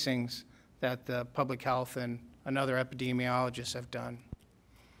tracings that the public health and another epidemiologists have done.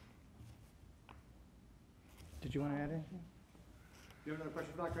 Did you want to add anything? Do you have another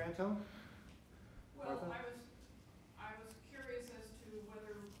question for Dr. Anto? Well, Martha? I was curious as to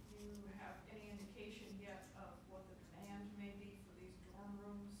whether you have any indication yet of what the demand may be for these dorm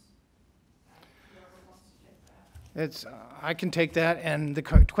rooms. Whoever wants to take that. It's, I can take that, and the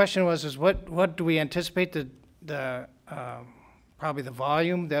question was, is what do we anticipate probably the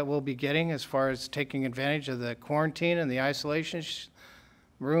volume that we'll be getting as far as taking advantage of the quarantine and the isolation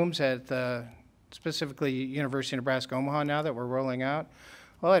rooms at the, specifically University of Nebraska-Omaha now that we're rolling out?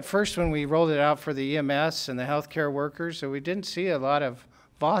 Well, at first when we rolled it out for the EMS and the healthcare workers, so we didn't see a lot of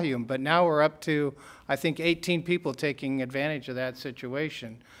volume, but now we're up to, I think, 18 people taking advantage of that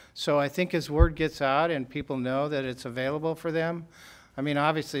situation. So I think as word gets out and people know that it's available for them, I mean,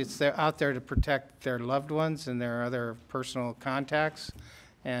 obviously it's out there to protect their loved ones and their other personal contacts.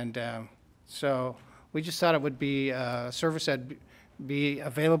 And so we just thought it would be a service that'd be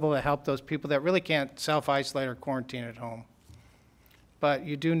available to help those people that really can't self-isolate or quarantine at home. But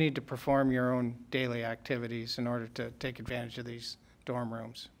you do need to perform your own daily activities in order to take advantage of these dorm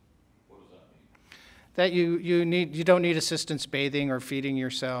rooms. What does that mean? That you don't need assistance bathing or feeding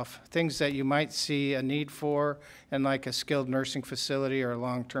yourself, things that you might see a need for in like a skilled nursing facility or a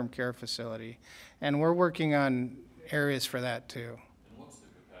long-term care facility. And we're working on areas for that too. And what's the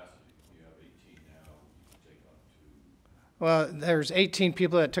capacity? You have 18 now, you can take up to? Well, there's 18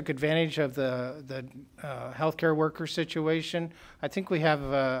 people that took advantage of the healthcare worker situation. I think we have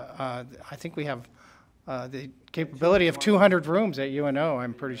the capability of 200 rooms at UNO,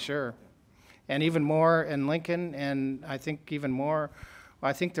 I'm pretty sure. And even more in Lincoln, and I think even more,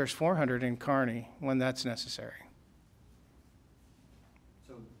 I think there's 400 in Kearney when that's necessary.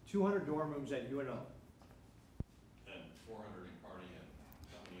 So 200 dorm rooms at UNO. And 400 in Kearney and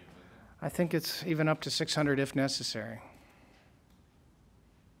how many in Lincoln? I think it's even up to 600 if necessary.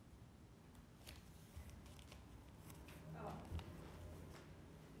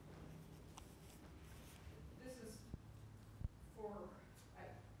 This is for,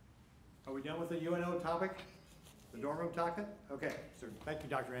 Are we done with the UNO topic? The dorm room topic? Okay, so thank you,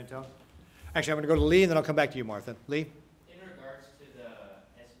 Dr. Anto. Actually, I'm going to go to Lee, and then I'll come back to you, Martha. Lee? In regards to the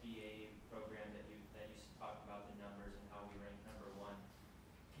SBA program that you talked about the numbers and how we rank #1,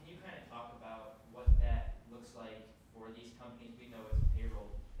 can you kind of talk about what that looks like for these companies? We know it's a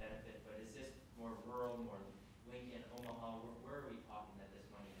payroll benefit, but is this more rural, more Lincoln, Omaha? Where are we talking that this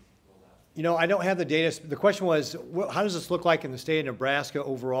money is rolled out? You know, I don't have the data. The question was, how does this look like in the state of Nebraska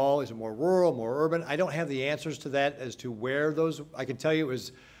overall? Is it more rural, more urban? I don't have the answers to that as to where those, I can tell you it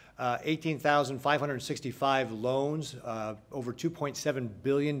was 18,565 loans, over $2.7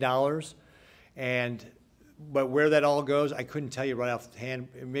 billion. But where that all goes, I couldn't tell you right off the hand.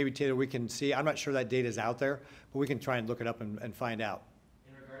 Maybe, Taylor, we can see. I'm not sure that data is out there, but we can try and look it up and find out.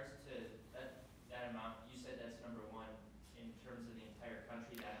 In regards to that amount, you said that's #1 in terms of the entire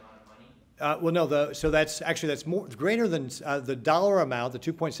country, that amount of money? Well, no, so that's more greater than the dollar amount. The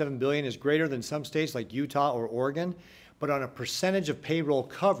 2.7 billion is greater than some states like Utah or Oregon, but on a percentage of payroll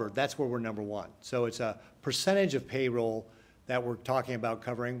covered, that's where we're #1. So it's a percentage of payroll that we're talking about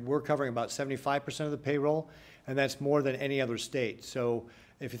covering. We're covering about 75% of the payroll, and that's more than any other state. So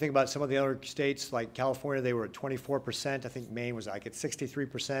if you think about some of the other states like California, they were at 24%. I think Maine was like at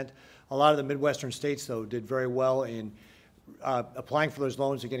 63%. A lot of the Midwestern states, though, did very well in applying for those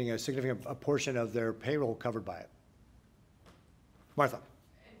loans and getting a significant portion of their payroll covered by it. Martha.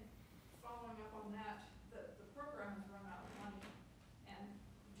 and following up on that, the program has run out of money. And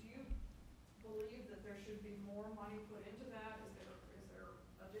do you believe that there should be more money put into that? Are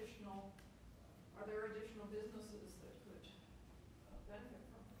there additional businesses that could benefit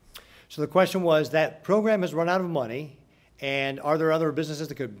from this? So the question was, that program has run out of money, and are there other businesses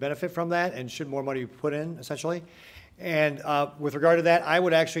that could benefit from that, and should more money be put in, essentially? And with regard to that, I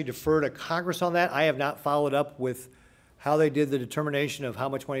would actually defer to Congress on that. I have not followed up with how they did the determination of how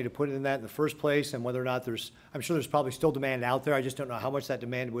much money to put in that in the first place, and whether or not I'm sure there's probably still demand out there. I just don't know how much that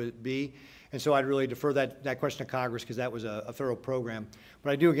demand would be. And so I'd really defer that question to Congress, because that was a thorough program.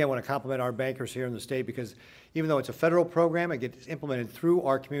 But I do, again, want to compliment our bankers here in the state, because even though it's a federal program, it gets implemented through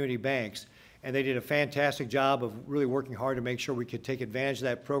our community banks, and they did a fantastic job of really working hard to make sure we could take advantage of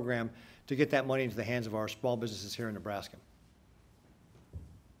that program to get that money into the hands of our small businesses here in Nebraska.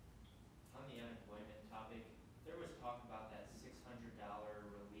 On the unemployment topic, there was talk about that $600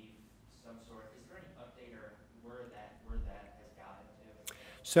 relief, some sort. Is there any update or where that has gotten to?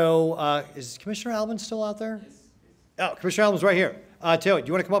 So is Commissioner Albin still out there? Oh, Commissioner Albin's right here. Taylor, do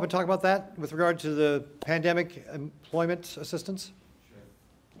you want to come up and talk about that with regard to the pandemic employment assistance? Sure.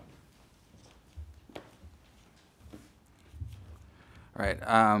 Right.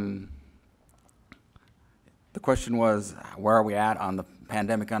 The question was, where are we at on the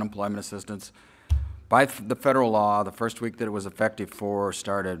pandemic unemployment assistance? By the federal law, the first week that it was effective for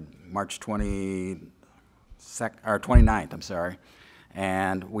started March 29th, I'm sorry.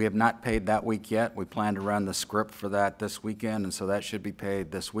 And we have not paid that week yet. We plan to run the script for that this weekend, and so that should be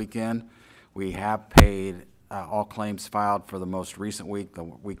paid this weekend. We have paid all claims filed for the most recent week, the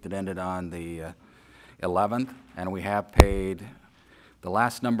week that ended on the 11th, and we have paid, the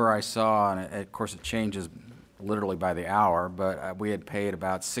last number I saw, and of course it changes literally by the hour, but we had paid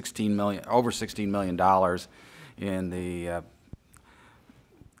about over $16 million in the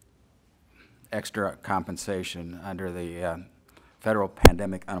extra compensation under the Federal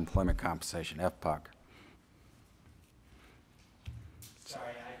Pandemic Unemployment Compensation, FPUC.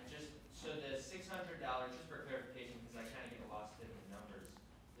 Sorry, so the $600, just for clarification, because I kind of get lost in the numbers.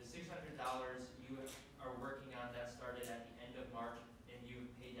 The $600 you are working on, that started at the end of March, and you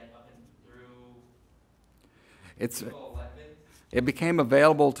paid that up and through April 11th? It became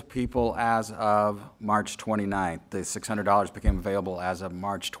available to people as of March 29th. The $600 became available as of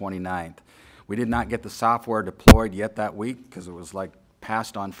March 29th. We did not get the software deployed yet that week because it was like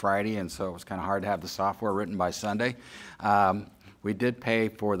passed on Friday, and so it was kind of hard to have the software written by Sunday. We did pay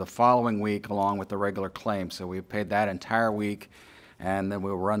for the following week along with the regular claim, so we paid that entire week, and then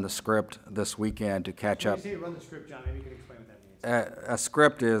we'll run the script this weekend to catch up. When you say run the script, John, maybe you can explain what that means. A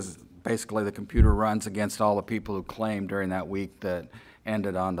script is basically the computer runs against all the people who claimed during that week that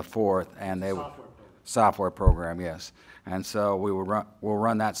ended on the 4th, and they would software program, yes. And so we'll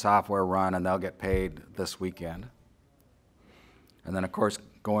run that software run, and they'll get paid this weekend. And then, of course,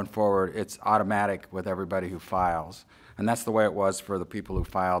 going forward, it's automatic with everybody who files. And that's the way it was for the people who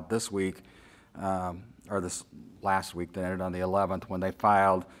filed this week, or this last week that ended on the 11th. When they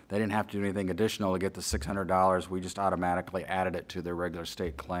filed, they didn't have to do anything additional to get the $600. We just automatically added it to their regular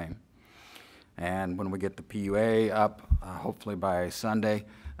state claim. And when we get the PUA up, hopefully by Sunday,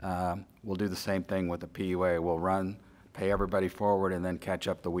 we'll do the same thing with the PUA. We'll pay everybody forward, and then catch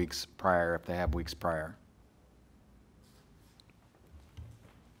up the weeks prior if they have weeks prior.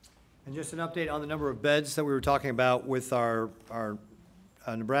 And just an update on the number of beds that we were talking about with our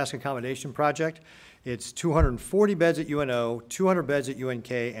Nebraska Accommodation Project. It's 240 beds at UNO, 200 beds at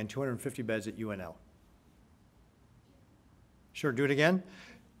UNK, and 250 beds at UNL. Sure, do it again.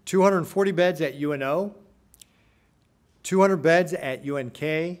 240 beds at UNO, 200 beds at UNK,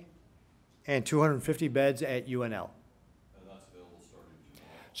 and 250 beds at UNL.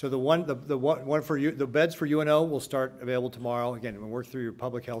 So the beds for UNO will start available tomorrow. Again, we'll work through your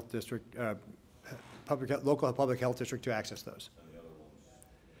public health district, local public health district to access those.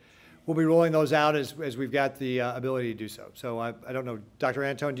 We'll be rolling those out as we've got the ability to do so. So I don't know, Dr.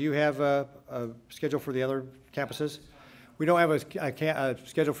 Antone, do you have a schedule for the other campuses? We don't have a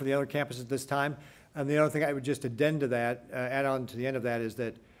schedule for the other campuses at this time. And the other thing I would just add on to the end of that, is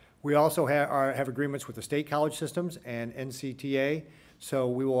that we also have agreements with the state college systems and NCTA. So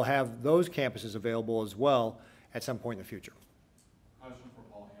we will have those campuses available as well at some point in the future. Question for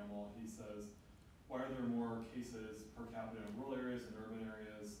Paul Hamill. He says, why are there more cases per capita in rural areas and urban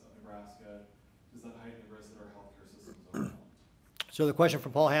areas of Nebraska? Does that heighten the risk that our healthcare systems are overwhelmed? So the question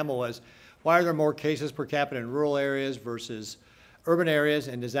from Paul Hamill was, why are there more cases per capita in rural areas versus urban areas,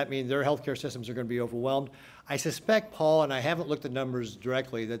 and does that mean their healthcare systems are going to be overwhelmed? I suspect, Paul, and I haven't looked at numbers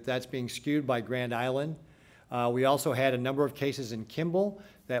directly, that that's being skewed by Grand Island. We also had a number of cases in Kimball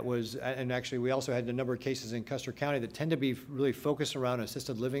and actually we also had a number of cases in Custer County that tend to be really focused around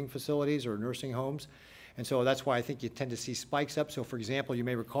assisted living facilities or nursing homes. And so that's why I think you tend to see spikes up. So for example, you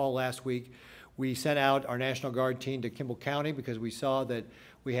may recall last week, we sent out our National Guard team to Kimball County because we saw that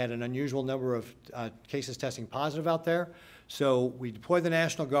we had an unusual number of cases testing positive out there. So we deployed the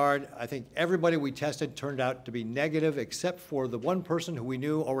National Guard. I think everybody we tested turned out to be negative except for the one person who we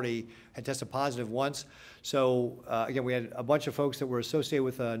knew already had tested positive once. So again, we had a bunch of folks that were associated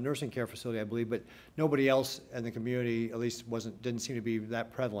with a nursing care facility, I believe, but nobody else in the community at least didn't seem to be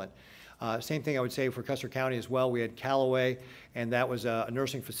that prevalent. Same thing I would say for Custer County as well. We had Callaway, and that was a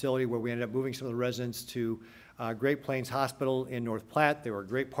nursing facility where we ended up moving some of the residents to Great Plains Hospital in North Platte. They were a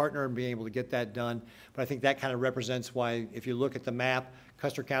great partner in being able to get that done. But I think that kind of represents why, if you look at the map,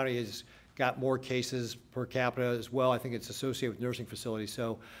 Custer County has got more cases per capita as well. I think it's associated with nursing facilities.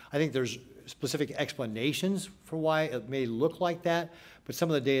 So I think there's specific explanations for why it may look like that, but some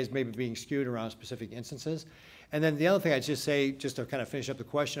of the data is maybe being skewed around specific instances. And then the other thing I'd just say, just to kind of finish up the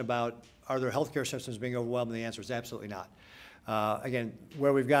question about are there healthcare systems being overwhelmed, and the answer is absolutely not. Again,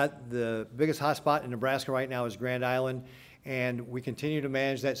 where we've got the biggest hotspot in Nebraska right now is Grand Island, And we continue to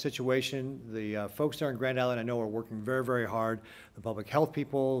manage that situation. The folks there in Grand Island, I know, are working very, very hard. The public health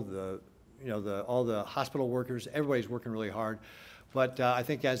people, all the hospital workers, everybody's working really hard. But I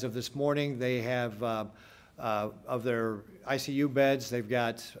think as of this morning, they have, of their ICU beds, they've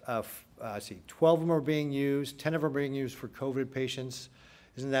got, 12 of them are being used, 10 of them are being used for COVID patients.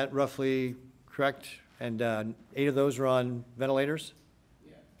 Isn't that roughly correct? And 8 of those are on ventilators?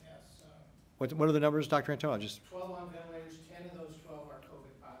 Yeah, yes. What are the numbers, Dr. Antonio? Just 12 on ventilators, 10 of those 12 are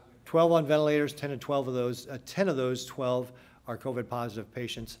COVID positive. 12 on ventilators, 10 of those 12 are COVID positive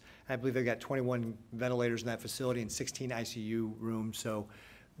patients. I believe they've got 21 ventilators in that facility and 16 ICU rooms. So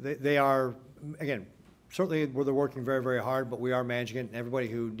they are, again, certainly they're working very, very hard, but we are managing it, and everybody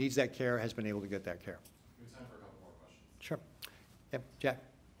who needs that care has been able to get that care. We have time for a couple more questions. Sure. Yep, Jack.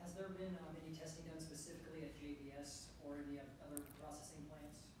 Has there been any testing done specifically at JBS or any other processing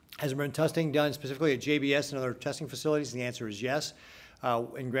plants? Has there been testing done specifically at JBS and other testing facilities? The answer is yes.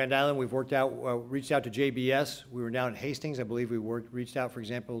 In Grand Island, we've reached out to JBS. We were down in Hastings. I believe we reached out, for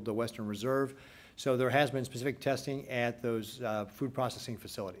example, to Western Reserve. So there has been specific testing at those food processing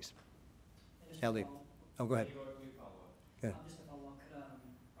facilities. Ellie. Oh, go ahead. Go ahead. Just to follow up,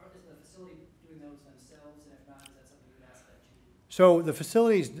 is the facility doing those themselves? And if not, is that something you would ask that you do? So the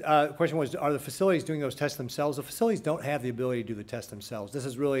facilities, question was, are the facilities doing those tests themselves? The facilities don't have the ability to do the tests themselves. This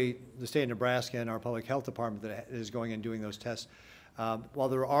is really the state of Nebraska and our public health department that is going and doing those tests. While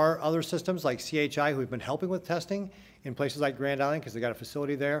there are other systems like CHI who have been helping with testing in places like Grand Island because they got a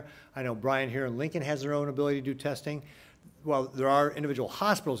facility there. I know Brian here in Lincoln has their own ability to do testing. While there are individual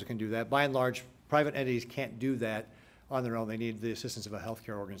hospitals that can do that, by and large, private entities can't do that on their own. They need the assistance of a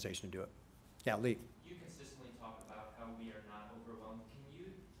healthcare organization to do it. Yeah, Lee. You consistently talk about how we are not overwhelmed. Can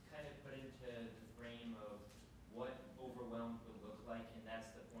you kind of put into the frame of what overwhelmed would look like, and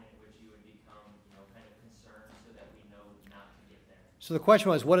that's the point at which you would become, kind of concerned so that we know not to get there? So the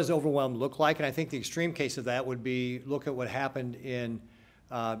question was, what does overwhelmed look like? And I think the extreme case of that would be, look at what happened in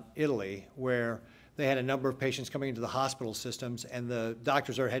Italy, where they had a number of patients coming into the hospital systems, and the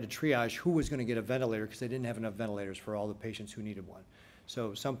doctors there had to triage who was going to get a ventilator because they didn't have enough ventilators for all the patients who needed one.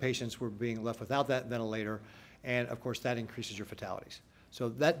 So some patients were being left without that ventilator, and of course that increases your fatalities. So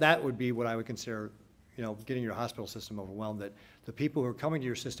that would be what I would consider, getting your hospital system overwhelmed, that the people who are coming to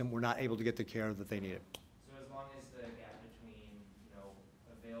your system were not able to get the care that they needed. So as long as the gap between,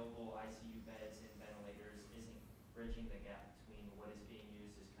 available ICU beds and ventilators isn't bridging the gap between what is being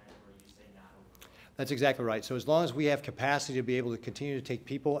used is kind of where you say not overwhelmed. That's exactly right. So as long as we have capacity to be able to continue to take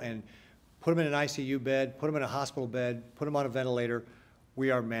people and put them in an ICU bed, put them in a hospital bed, put them on a ventilator, we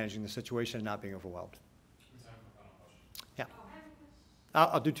are managing the situation and not being overwhelmed. We have time for a final question. Yeah. Oh, I have a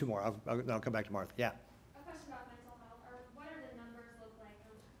question. I'll do 2 more. Then I'll come back to Martha. Yeah. A question about mental health. What are the numbers look like?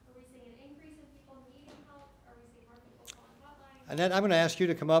 Are we seeing an increase in people needing help? Are we seeing more people calling hotlines? Annette, I'm going to ask you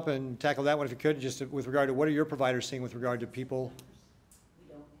to come up and tackle that one if you could, just with regard to what are your providers seeing with regard to people?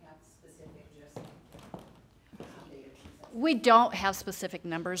 We don't have specific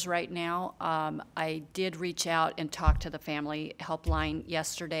numbers right now. I did reach out and talk to the family helpline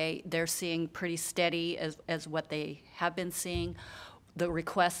yesterday. They're seeing pretty steady as what they have been seeing. The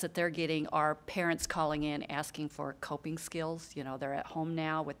requests that they're getting are parents calling in asking for coping skills. They're at home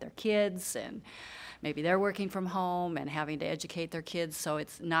now with their kids, and maybe they're working from home and having to educate their kids. So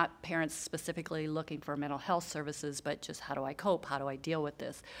it's not parents specifically looking for mental health services, but just how do I cope? How do I deal with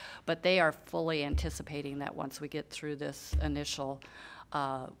this? But they are fully anticipating that once we get through this initial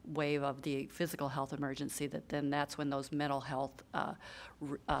wave of the physical health emergency, that's when those mental health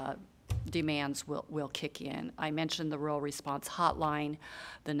demands will kick in. I mentioned the rural response hotline.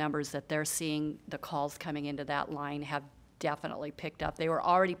 The numbers that they're seeing, the calls coming into that line have definitely picked up. They were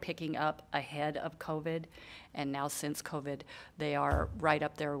already picking up ahead of COVID, and now since COVID, they are right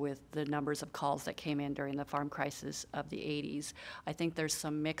up there with the numbers of calls that came in during the farm crisis of the 80s. I think there's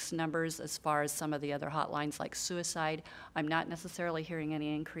some mixed numbers as far as some of the other hotlines like suicide. I'm not necessarily hearing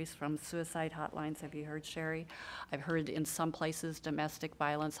any increase from suicide hotlines. Have you heard, Sherry? I've heard in some places domestic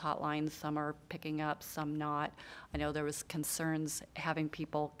violence hotlines, some are picking up, some not. I know there was concerns having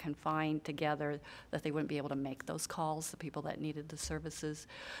people confined together that they wouldn't be able to make those calls, the people that needed the services.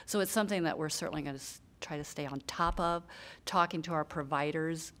 So it's something that we're certainly going to try to stay on top of, talking to our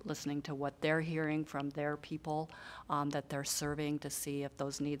providers, listening to what they're hearing from their people that they're serving to see if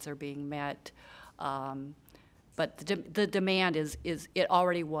those needs are being met. But the demand is it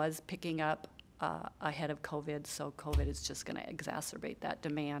already was picking up ahead of COVID, so COVID is just going to exacerbate that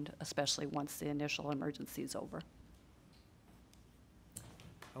demand, especially once the initial emergency is over.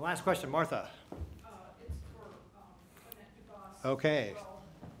 The last question, Martha. It's for Annette DeBoss. Okay. Well,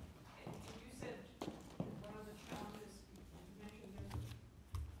 you said one of the challenges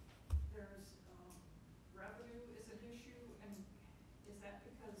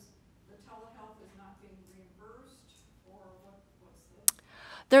because the telehealth is not being reimbursed, or what's the?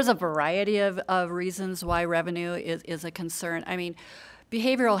 There's a variety of reasons why revenue is a concern. I mean,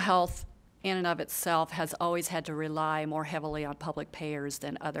 behavioral health in and of itself has always had to rely more heavily on public payers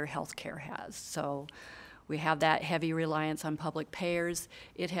than other healthcare has. So we have that heavy reliance on public payers.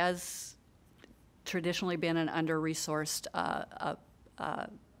 It has traditionally been an under-resourced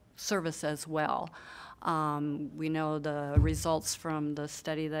service as well. We know the results from the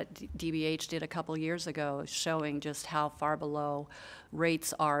study that DBH did a couple years ago showing just how far below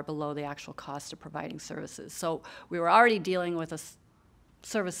rates are below the actual cost of providing services. So we were already dealing with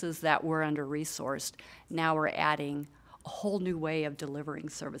services that were under-resourced. Now we're adding a whole new way of delivering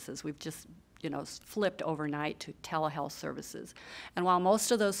services. We've just flipped overnight to telehealth services. And while most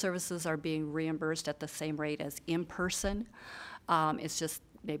of those services are being reimbursed at the same rate as in-person, it's just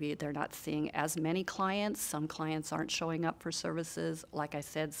maybe they're not seeing as many clients. Some clients aren't showing up for services. Like I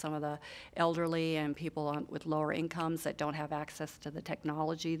said, some of the elderly and people with lower incomes that don't have access to the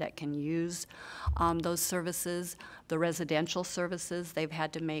technology that can use those services. The residential services, they've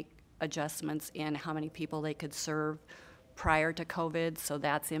had to make adjustments in how many people they could serve prior to COVID, so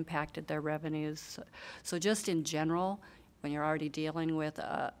that's impacted their revenues. So just in general, when you're already dealing with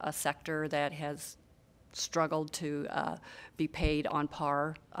a sector that has struggled to be paid on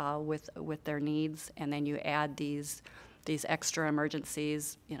par with their needs, and then you add these extra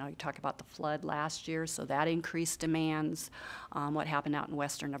emergencies. You talk about the flood last year, so that increased demands. What happened out in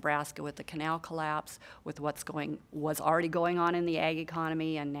western Nebraska with the canal collapse, with was already going on in the ag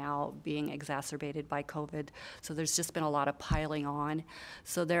economy and now being exacerbated by COVID. So there's just been a lot of piling on.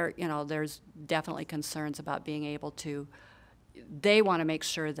 So there's definitely concerns about being able to. They want to make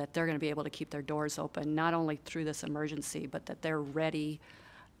sure that they're going to be able to keep their doors open, not only through this emergency, but that they're ready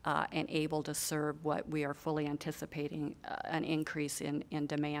and able to serve what we are fully anticipating an increase in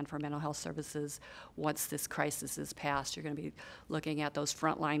demand for mental health services once this crisis is passed. You're going to be looking at those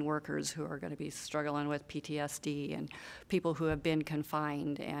frontline workers who are going to be struggling with PTSD, and people who have been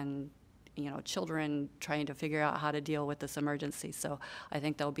confined, and children trying to figure out how to deal with this emergency. So I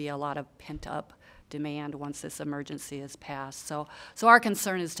think there'll be a lot of pent-up demand once this emergency is passed. So our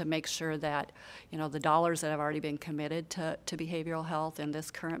concern is to make sure that the dollars that have already been committed to behavioral health in this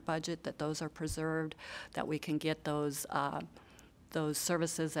current budget, that those are preserved, that we can get those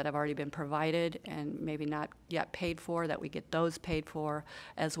services that have already been provided and maybe not yet paid for, that we get those paid for,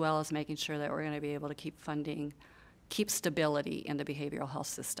 as well as making sure that we're going to be able to keep stability in the behavioral health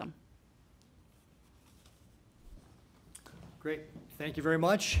system. Great. Thank you very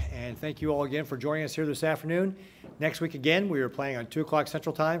much, and thank you all again for joining us here this afternoon. Next week again, we are planning on 2 o'clock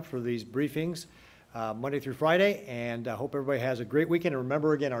Central Time for these briefings, Monday through Friday, and I hope everybody has a great weekend. And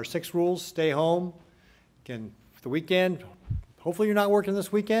remember, again, our 6 rules: stay home. Again, for the weekend, hopefully you're not working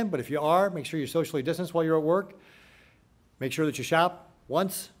this weekend, but if you are, make sure you socially distance while you're at work. Make sure that you shop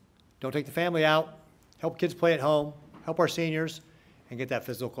once, don't take the family out, help kids play at home, help our seniors, and get that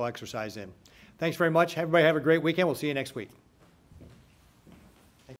physical exercise in. Thanks very much. Everybody have a great weekend. We'll see you next week.